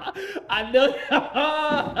 I know.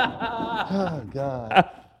 Oh God.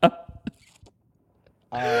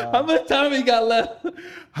 How much time we got left?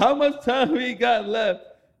 How much time we got left?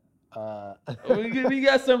 We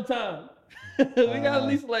got some time. We got at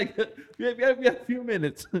least like we got a few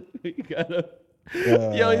minutes. We gotta.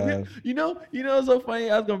 Yo, you know what's so funny?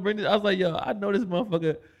 I was gonna bring this. I was like, yo, I know this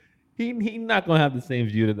motherfucker. He not gonna have the same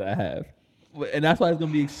view that I have. And that's why it's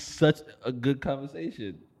gonna be such a good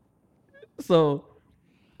conversation. So,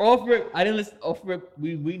 off rip, I didn't listen. Off rip,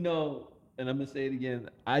 we know, and I'm gonna say it again.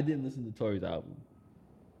 I didn't listen to Tory's album.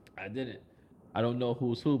 I didn't. I don't know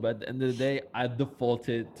who's who, but at the end of the day, I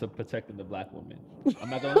defaulted to protecting the black woman. I'm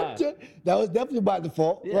not gonna lie. That was definitely by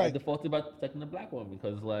default. Yeah, I Right. defaulted by protecting the black woman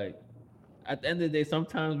because, like, at the end of the day,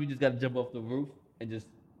 sometimes we just gotta jump off the roof and just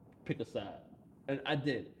pick a side. And I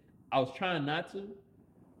did. I was trying not to,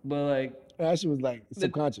 but like, That shit was like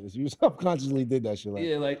subconscious. You subconsciously did that shit. Like,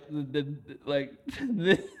 yeah, like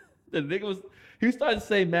the nigga was he started to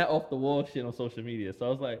say Matt off the wall shit on social media. So I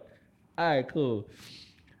was like, all right, cool.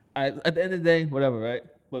 At the end of the day, whatever, right?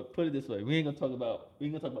 But put it this way, we ain't gonna talk about that. We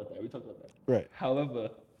talk about that. Right. However,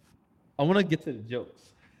 I want to get to the jokes.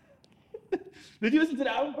 Did you listen to the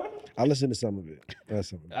album, bro? I listened to some of it. That's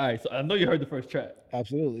some of it. All right, so I know you heard the first track.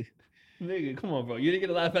 Absolutely. Nigga, come on, bro. You didn't get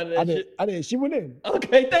a laugh out of that shit? I did. She went in.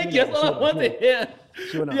 Okay, thank you. That's all I wanted to hear.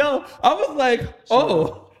 She went Yo, I was like,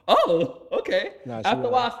 oh, okay. Nah, she After a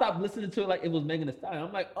went while, I out. stopped listening to it like it was Megan Thee Stallion.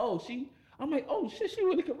 I'm like, oh shit, she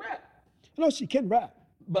really can rap. No, she can rap.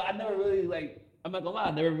 But I never really I'm not gonna lie,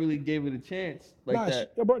 I never really gave it a chance like Nah,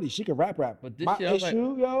 that. yo, Brody, she can rap. But this My shit, I was like-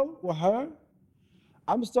 issue, yo, with her,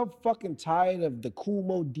 I'm so fucking tired of the Kool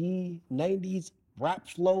Mo D 90s rap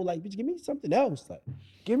flow. Like, bitch, give me something else. Like,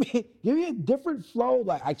 give me a different flow.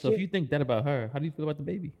 Like, I So can't. if you think that about her, how do you feel about the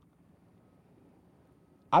baby?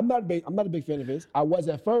 I'm not a big fan of his. I was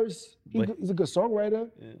at first. He's a good songwriter.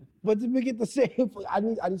 Yeah. But to make it the same, I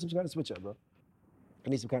need some kind of switch up, bro. I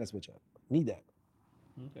need some kind of switch up. Need that.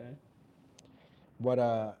 Okay.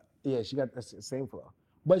 But yeah, she got the same flow.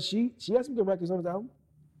 But she has some good records on this album.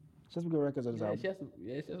 She has some good records on this Yeah, album. she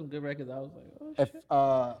has some good records. I was like, oh If shit.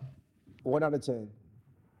 1 out of 10,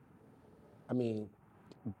 I mean,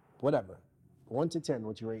 whatever. 1 to 10,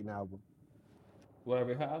 what you rate an album?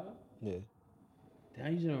 Whatever her album. Yeah. I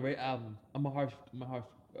usually don't rate albums. I'm a harsh.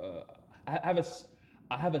 I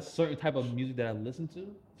have a certain type of music that I listen to,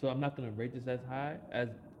 so I'm not gonna rate this as high as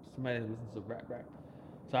somebody that listens to rap.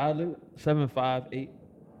 So I live 7, 5, 8.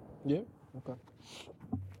 Yeah. Okay.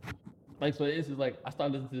 Like so, this is like I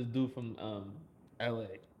started listening to this dude from LA.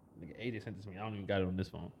 Like AJ sent this to me. I don't even got it on this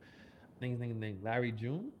phone. Thing. Larry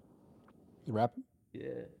June. You rapping? Yeah.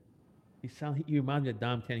 He reminds me of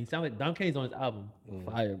Dom Kennedy. He sounds like Dom Kennedy's on his album.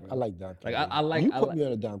 Fire, bro. I like Dom Like Kennedy. I like. You I put like, me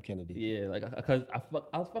on a Dom Kennedy. Yeah, like because I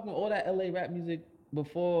was fucking with all that LA rap music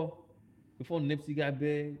before Nipsey got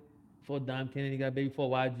big, before Dom Kennedy got big,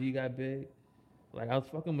 before YG got big. Like I was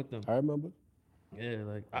fucking with them. I remember. Yeah,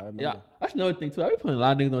 like I remember. yeah. That's another thing too. I be putting a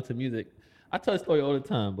lot of niggas onto music. I tell this story all the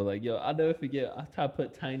time, but like yo, I'll never forget. I tried to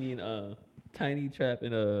put Tiny Trap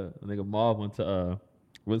and nigga Marv onto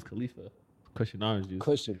Wiz Khalifa, Cushion Orange Juice.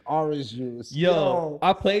 Cushion, orange juice. Yo,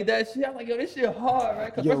 I played that shit. I'm like, yo, this shit hard, right?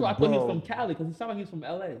 Because Yo, first of all, I thought he was bro. from Cali, because he sounded like he was from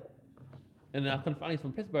LA. And then I couldn't find he's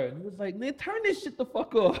from Pittsburgh. And he was like, man, turn this shit the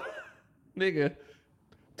fuck off. Nigga,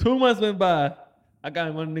 2 months went by. I got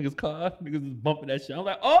in one of the niggas' car. Niggas was bumping that shit. I'm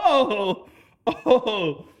like, oh.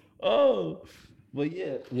 But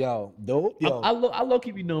yeah. Yo, though. Yo, I low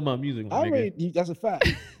keep you knowing my music, my I nigga. already, that's a fact.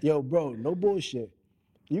 Yo, bro, no bullshit.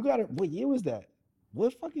 You got it. What year was that?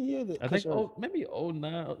 What fucking year? I think maybe 09.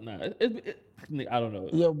 Nah, I don't know.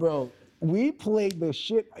 Yo, bro, we played the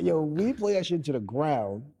shit. Yo, we played that shit to the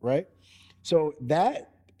ground, right? So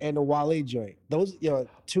that and the Wale joint, those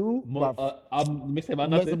two. I'm mixtape about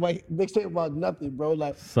nothing. Mixtape about nothing, bro.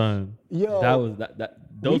 Like, Son, yo, that was that. we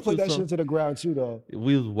Those played two that songs, shit to the ground too, though.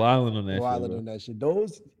 we was wilding on that shit. Wilding Bro. on that shit.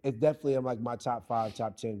 Those is definitely in like my top 5,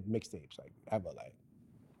 top 10 mixtapes, like ever, like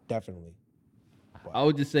definitely. I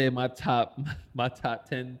would just say my top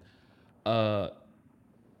 10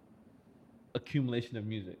 accumulation of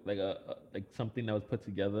music, like something that was put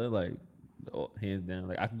together, like hands down.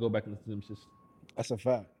 Like I can go back and listen to them just That's a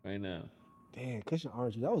fact. right now. Damn, Cushion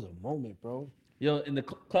Orange, that was a moment, bro. Yo, in the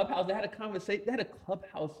clubhouse, they had a conversation. They had a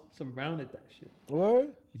clubhouse surrounded that shit.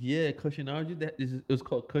 What? Yeah, Cushion Orange Juice. It was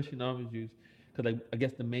called Cushion Orange Juice because I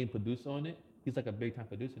guess the main producer on it, he's like a big time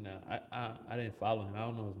producer now. I didn't follow him. I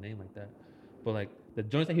don't know his name like that. But like the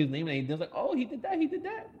joints that he was naming, he was like, oh, he did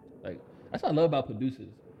that. Like that's what I love about producers.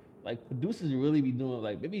 Like producers really be doing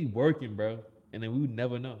like they be working, bro, and then we would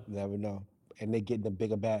never know. Never know. And they get the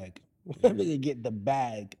bigger bag. They get the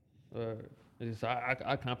bag. So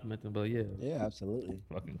I compliment them, but yeah. Yeah, absolutely.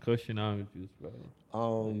 Fucking Cushion Orange Juice, bro.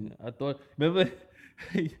 Um, I thought, remember,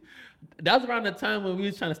 that was around the time when we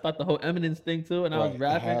was trying to start the whole Eminence thing too, and I was Right,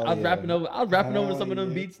 rapping. hell I was yeah. rapping over Hell some of them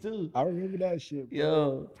yeah. beats too. I remember that shit, bro.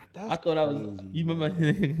 Yo, That's I thought I was. crazy, You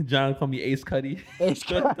remember John called me Ace Cuddy? Ace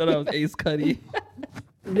thought I was Ace Cuddy.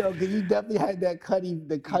 Yo, cause you definitely had that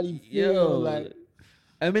the Cuddy feel, Yo, like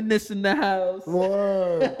Eminis in the house.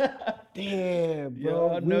 Word. Damn, Yo, bro.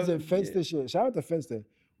 I'll We was never in Finster forget. shit. Shout out to Finster.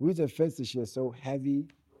 We was in Finster shit so heavy.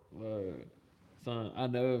 Word. Son, I'll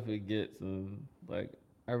never forget, son. Like,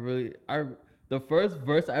 the first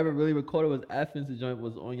verse I ever really recorded was at Finster Joint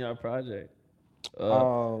was on your project.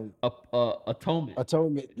 Atonement.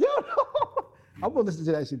 Atonement. Yo, I'm gonna listen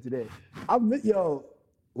to that shit today. Yo,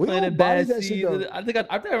 we all Planting bodied bad that shit seeds. though. I think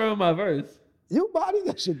I remember my verse. You bodied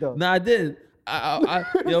that shit though. Nah, I did.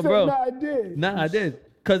 He Yo, said, bro. Nah, I did. Nah, I did.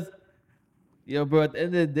 Cause, yo, bro. At the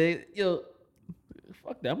end of the day, yo,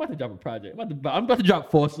 fuck that. I'm about to drop a project. I'm about to drop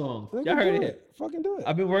 4 songs. Nigga, Y'all heard do it. Fucking do it.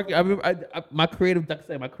 I've been working. My creative, like I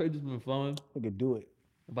said, my creative's been flowing. Nigga, do it.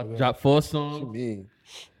 I'm about to drop 4 What you songs. mean?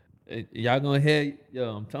 Y'all gonna hear?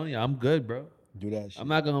 Yo, I'm telling you, I'm good, bro. Do that shit. I'm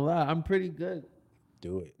not gonna lie. I'm pretty good.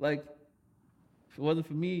 Do it. Like, if it wasn't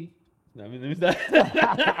for me, no, I mean, let me stop.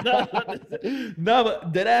 No,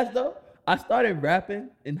 but dead ass though. I started rapping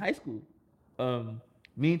in high school.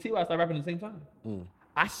 Me and T.Y. started rapping at the same time.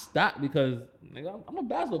 I stopped because nigga, I'm a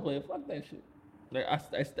basketball player. Fuck that shit. Like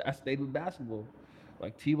I stayed with basketball.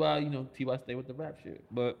 Like T.Y., T.Y. stayed with the rap shit.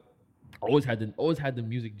 But I always had the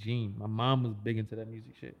music gene. My mom was big into that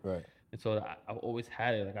music shit. Right. And so I've always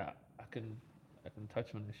had it. Like I can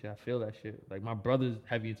touch on that shit. I feel that shit. Like my brother's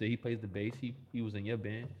heavy into. He plays the bass. He was in your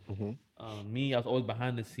band. Me, I was always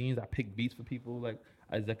behind the scenes. I pick beats for people. Like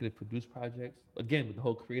I executive produce projects. Again, with the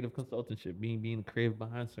whole creative consultant shit, being creative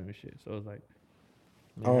behind certain shit. So it's like,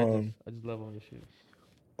 man, I just love all this shit.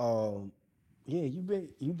 Yeah,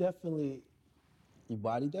 you definitely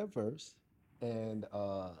bodied that verse, and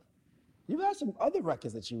you had some other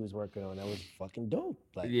records that you was working on that was fucking dope.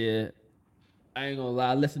 Like, Yeah. I ain't gonna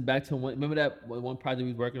lie. I listened back to remember that one project we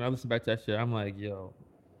was working on? I listened back to that shit. I'm like, yo,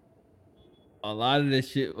 a lot of this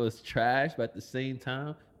shit was trash, but at the same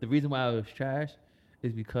time, the reason why it was trash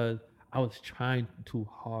is because I was trying too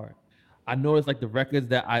hard. I noticed like the records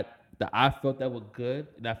that I felt that were good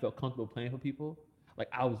and I felt comfortable playing for people. Like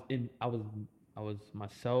I was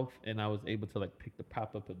myself and I was able to like pick the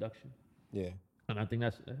proper production. yeah, And I think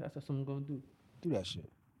that's what I'm gonna do. do that shit.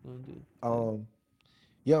 I'm gonna do.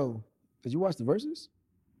 Yo, did you watch the verses?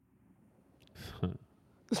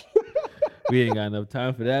 We ain't got enough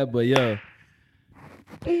time for that, but yo,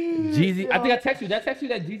 Jeezy. I think I text you. Did I text you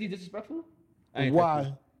that Jeezy disrespectful? I ain't text Why?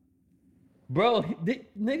 you. Bro,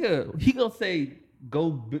 nigga, he gonna say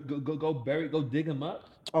go bury, go dig him up.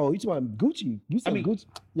 Oh, you talking about Gucci? You said Gucci?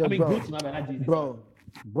 Yo, Gucci, my bad, not Jeezy.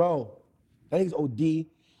 Bro, that nigga's OD.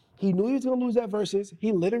 He knew he was gonna lose that verses.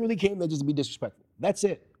 He literally came there just to be disrespectful. That's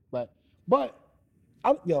it. But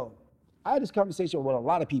I had this conversation with a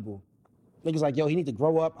lot of people. Niggas like, yo, he need to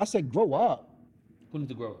grow up. I said, grow up. Who needs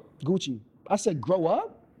to grow up? Gucci. I said, grow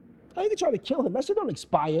up? How you can try to kill him? That shit don't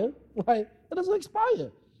expire. Like, it doesn't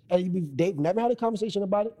expire. And they've never had a conversation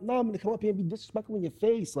about it. No, I'm gonna come up here and be disrespectful in your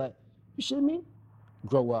face. Like, you shitting me?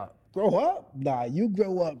 Grow up. Grow up? Nah, you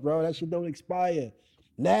grow up, bro. That shit don't expire.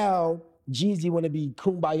 Now, Jeezy wanna be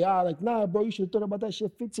kumbaya. Like, nah, bro, you should have thought about that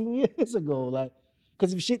shit 15 years ago. Like,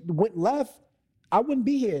 because if shit went left, I wouldn't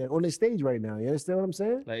be here on this stage right now. You understand what I'm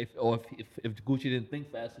saying? Like, if Gucci didn't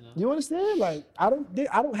think fast enough. You understand? Like, I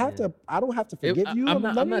don't have to forgive you. I'm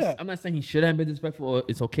None of that. I'm not saying he should have been disrespectful or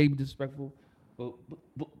it's okay to be disrespectful, but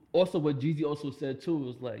also what Jeezy also said too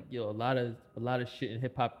was like, yo, a lot of shit in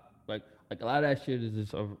hip hop, like a lot of that shit is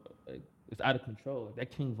just it's out of control. Like,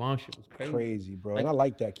 that King Von shit was crazy. Crazy, bro. Like, and I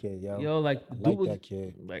like that kid, yo. Yo, like I the like dude was, that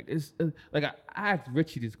kid. like it's like I asked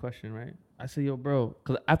Richie this question, right? I said, yo, bro,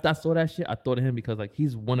 because after I saw that shit, I thought of him because like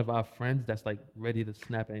he's one of our friends that's like ready to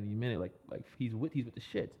snap at any minute. Like he's with the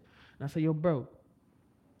shits. And I said, yo, bro,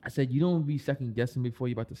 I said, you don't be second guessing before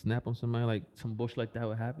you about to snap on somebody, like some bullshit like that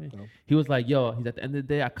would happen. No. He was like, yo, he's at the end of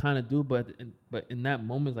the day, I kind of do, but in that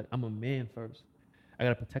moment, it's like I'm a man first. I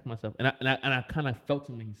gotta protect myself, and I kind of felt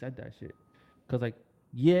him when he said that shit, cause like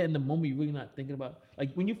in the moment you're really not thinking about,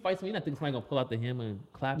 like when you fight someone, you're not thinking somebody gonna pull out the hammer and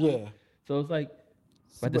clap. Yeah. You. So it's like,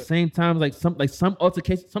 but at the same time, like some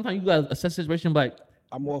altercation, sometimes you gotta assess the situation, like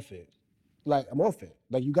I'm off it. Like, I'm off it.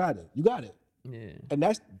 Like, you got it. You got it. yeah. And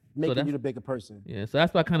that's making that's- you the bigger person. Yeah, so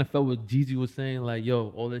that's what I kind of felt what Jeezy was saying, like,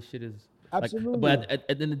 yo, all this shit is Absolutely. Like, but at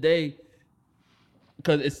the end of the day,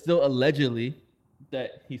 because it's still allegedly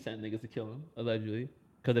that he sent niggas to kill him, allegedly.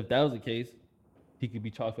 Because if that was the case, he could be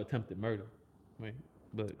charged for attempted murder, right?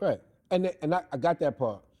 But Right. And I got that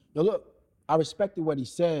part. Now, look, I respected what he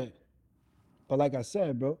said, but like I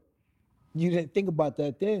said, bro, you didn't think about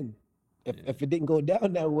that then. If it didn't go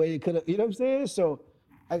down that way, it could have, you know what I'm saying? So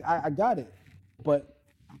I got it. But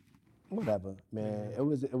whatever, man. It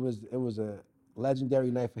was a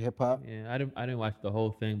legendary night for hip hop. Yeah, I didn't watch the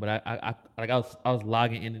whole thing, but I was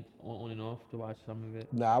logging in and on and off to watch some of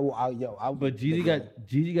it. Nah, I But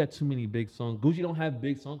Jeezy got too many big songs. Gucci don't have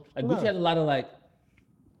big songs. Like Gucci Nah. has a lot of like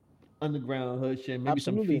underground hood shit, maybe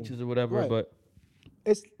some Absolutely. features or whatever. Right. But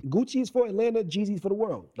It's Gucci's for Atlanta, Jeezy's for the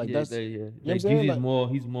world. Like yeah, that's yeah. you know what I'm Like saying? Jeezy's Like, more.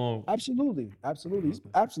 He's more. absolutely. He's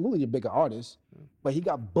absolutely a bigger artist. But he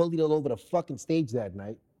got bullied all over the fucking stage that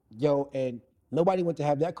night. Yo, and nobody went to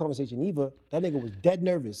have that conversation either. That nigga was dead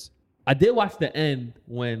nervous. I did watch the end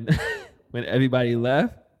when when everybody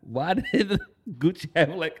left. Why did Gucci have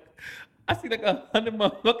like? I see like 100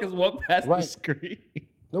 motherfuckers walk past the Right. screen.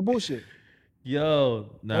 No bullshit. Yo,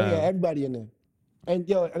 nah. Oh yeah, everybody in there. And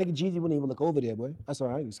yo, I think Jeezy wouldn't even look over there, boy. That's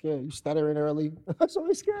why I ain't scared. You stuttering early. That's why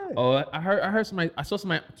I scared. Oh, I heard somebody. I saw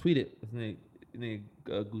somebody tweet it. His name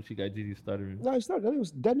Gucci got Jeezy stuttering. No, he started. That nigga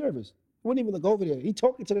was dead nervous. He wouldn't even look over there. He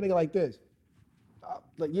talking to the nigga like this.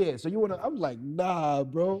 Like, yeah, so you wanna, I'm like, nah,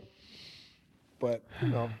 bro. But, you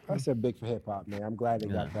know, I said big for hip hop, man. I'm glad they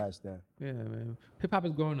got past that. Yeah, man. Hip hop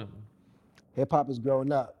is growing up. Man. Hip hop is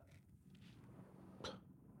growing up.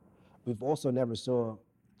 We've also never saw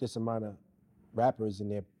this amount of rappers in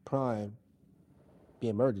their prime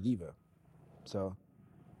being murdered either. So,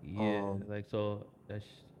 Yeah, like so that's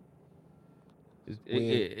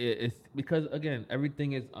Weird. it's because again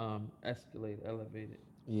everything is escalated, elevated.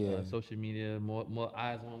 yeah, Social media, more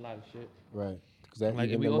eyes on a lot of shit. right. Because that Like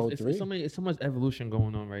even we the also, Mo 3. it's so much evolution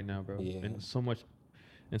going on right now, bro. Yeah. And so much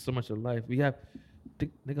of life. We have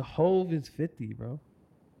nigga Hove is 50, bro.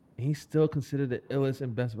 And he's still considered the illest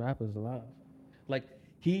and best rappers alive. Like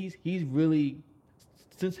he's really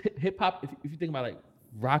since hip hop. If you think about like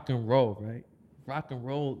rock and roll, right? Rock and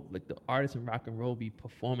roll, like the artists in rock and roll be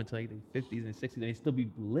performing till like the 50s and 60s, and they still be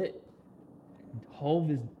lit.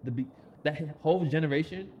 Hove is that Hove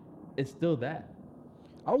generation is still that.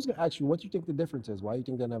 I was going to ask you, what do you think the difference is? Why do you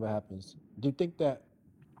think that never happens? Do you think that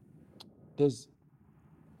there's,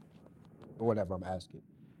 or whatever I'm asking,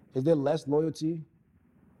 is there less loyalty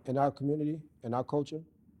in our community, in our culture?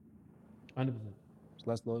 100%. There's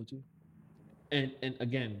less loyalty? And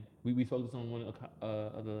again, we focus on one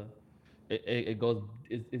of the. It goes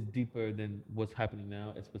it's deeper than what's happening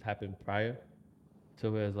now. It's what's happened prior, to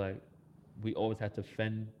where it's like we always had to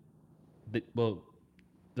fend.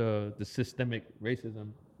 The systemic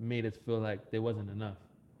racism made us feel like there wasn't enough.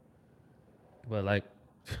 But like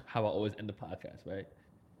how I always end the podcast, right?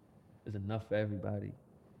 There's enough for everybody,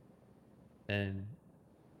 and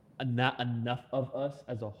not enough of us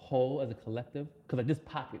as a whole, as a collective. Because like there's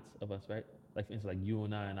pockets of us, right? Like for instance, like you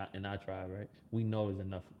and I in our tribe, right? We know there's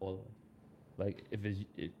enough for all of us. Like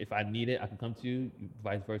if I need it, I can come to you,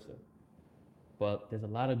 vice versa. But there's a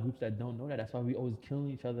lot of groups that don't know that. That's why we always killing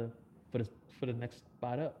each other for the next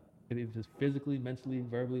spot up. If it's physically, mentally,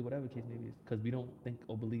 verbally, whatever the case may be, because we don't think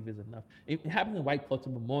or believe is enough. It happens in white culture,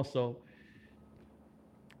 but more so,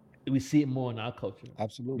 we see it more in our culture.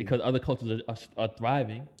 Absolutely. Because other cultures are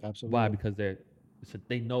thriving. Absolutely. Why? Because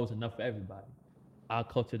they know it's enough for everybody. Our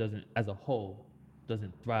culture doesn't, as a whole,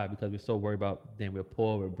 doesn't thrive because we're so worried about, damn, we're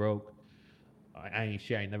poor, we're broke. I ain't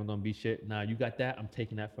shit. I ain't never gonna be shit. Nah, you got that. I'm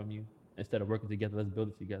taking that from you. Instead of working together, let's build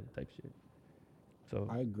it together, type shit. So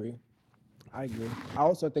I agree. I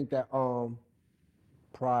also think that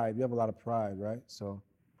pride. We have a lot of pride, right? So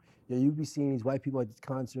yeah, you be seeing these white people at these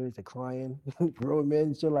concerts, they're crying, grown men,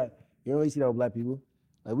 and shit. Like you don't really see that with black people.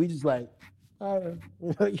 Like we just like, you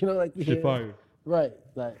know, like shit yeah, fire. right?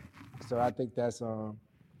 Like so, I think that's a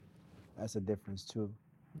difference too.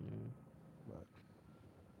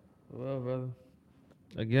 Well, brother,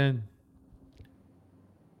 again,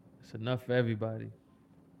 it's enough for everybody.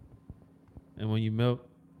 And when you milk,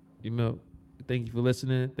 you milk. Thank you for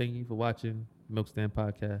listening. Thank you for watching Milk Stand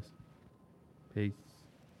Podcast. Peace.